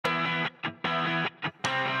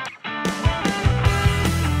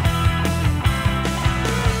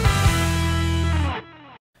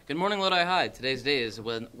Good morning, Lodi High. Today's day is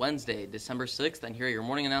Wednesday, December 6th, and here are your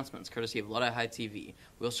morning announcements, courtesy of Lodi High TV.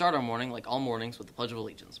 We'll start our morning, like all mornings, with the Pledge of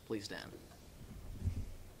Allegiance. Please stand.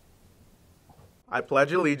 I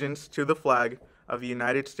pledge allegiance to the flag of the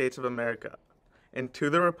United States of America, and to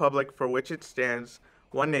the republic for which it stands,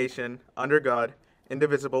 one nation, under God,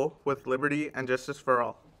 indivisible, with liberty and justice for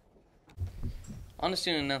all. On to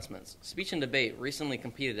student announcements. Speech and debate recently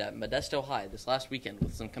competed at Modesto High this last weekend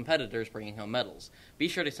with some competitors bringing home medals. Be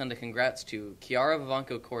sure to send a congrats to Kiara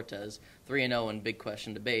Vivanco Cortez, 3-0 in Big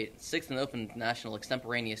Question debate, 6th in Open National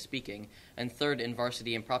Extemporaneous Speaking, and 3rd in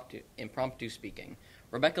Varsity Impromptu Speaking.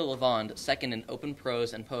 Rebecca Lavond, 2nd in Open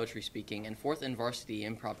Prose and Poetry Speaking, and 4th in Varsity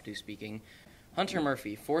Impromptu Speaking. Hunter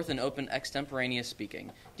Murphy, 4th in Open Extemporaneous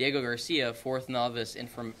Speaking. Diego Garcia, 4th Novice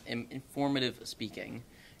Informative Speaking.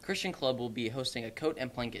 Christian Club will be hosting a coat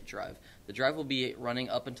and blanket drive. The drive will be running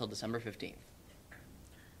up until December 15th.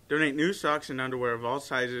 Donate new socks and underwear of all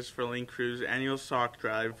sizes for Link Crew's annual sock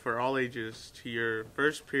drive for all ages to your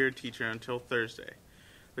first period teacher until Thursday.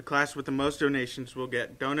 The class with the most donations will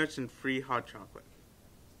get donuts and free hot chocolate.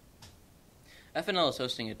 FNL is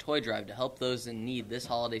hosting a toy drive to help those in need this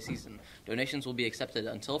holiday season. Donations will be accepted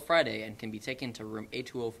until Friday and can be taken to room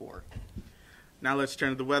 8204. Now let's turn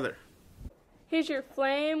to the weather. Here's your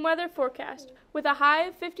flame weather forecast. With a high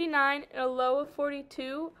of 59 and a low of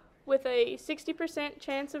 42, with a 60%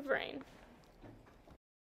 chance of rain.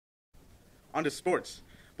 On to sports.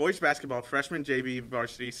 Boys basketball freshman JV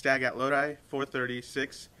varsity stag at Lodi, 4:30,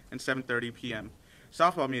 6, and 7:30 p.m.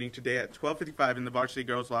 Softball meeting today at 12:55 in the varsity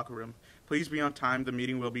girls locker room. Please be on time. The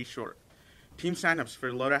meeting will be short. Team signups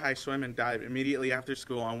for Lodi High swim and dive immediately after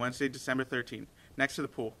school on Wednesday, December 13th, next to the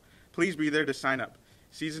pool. Please be there to sign up.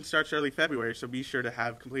 Season starts early February, so be sure to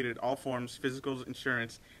have completed all forms, physicals,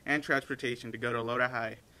 insurance, and transportation to go to Lodi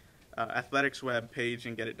High athletics web page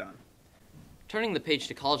and get it done. Turning the page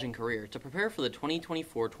to college and career, to prepare for the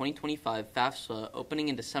 2024-2025 FAFSA opening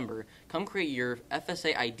in December, come create your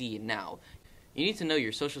FSA ID now. You need to know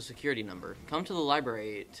your social security number. Come to the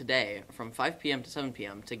library today from 5 p.m. to 7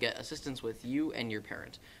 p.m. to get assistance with you and your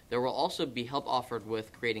parent. There will also be help offered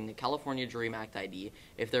with creating the California Dream Act ID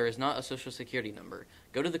if there is not a social security number.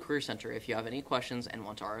 Go to the Career Center if you have any questions and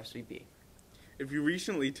want to RSVP. If you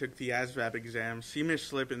recently took the ASVAB exam, see Ms.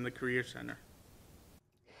 Slip in the Career Center.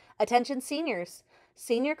 Attention seniors.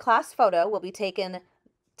 Senior class photo will be taken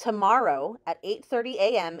tomorrow at 8:30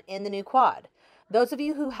 a.m. in the new quad. Those of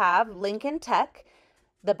you who have Lincoln Tech,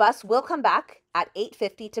 the bus will come back at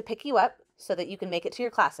 8:50 to pick you up so that you can make it to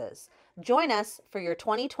your classes. Join us for your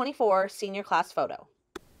 2024 senior class photo.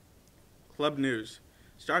 Club news.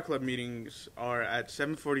 Star Club meetings are at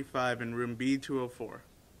 7:45 in room B204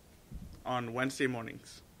 on Wednesday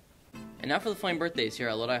mornings. And now for the Flame birthdays here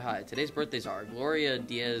at Lodi High. Today's birthdays are Gloria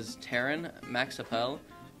Diaz-Terran, Max Appel,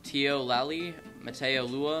 Tio Lally, Mateo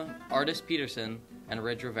Lua, Artis Peterson, and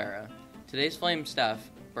Ridge Rivera. Today's Flame staff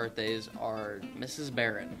birthdays are Mrs.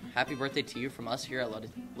 Barron. Happy birthday to you from us here at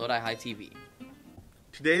Lodi High TV.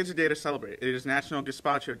 Today is a day to celebrate. It is National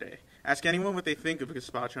Gazpacho Day. Ask anyone what they think of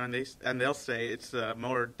gazpacho, and they'll say it's a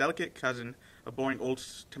more delicate cousin of boring old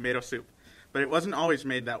tomato soup. But it wasn't always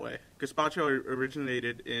made that way. Gazpacho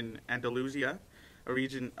originated in Andalusia, a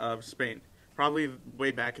region of Spain, probably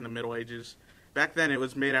way back in the Middle Ages. Back then, it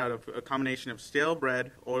was made out of a combination of stale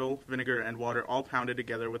bread, oil, vinegar, and water, all pounded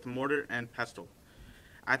together with a mortar and pestle.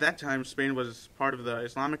 At that time, Spain was part of the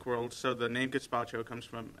Islamic world, so the name gazpacho comes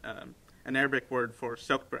from an Arabic word for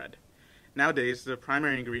soaked bread. Nowadays, the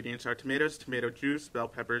primary ingredients are tomatoes, tomato juice, bell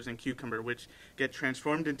peppers, and cucumber, which get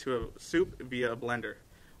transformed into a soup via a blender.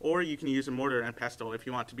 Or you can use a mortar and pestle if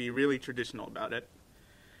you want to be really traditional about it.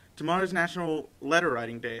 Tomorrow's National Letter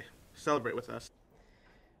Writing Day. Celebrate with us.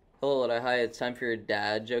 Hello, Lodi High. It's time for your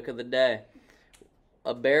dad joke of the day.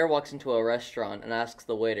 A bear walks into a restaurant and asks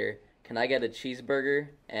the waiter, "Can I get a cheeseburger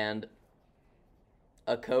and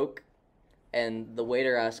a Coke?" And the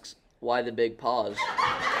waiter asks, "Why the big pause?"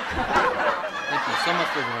 Thank you so much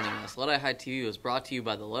for joining us. Lodi High TV was brought to you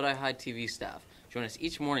by the Lodi High TV staff. Join us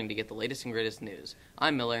each morning to get the latest and greatest news.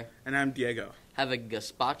 I'm Miller. And I'm Diego. Have a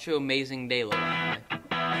gazpacho amazing day, Lodi High.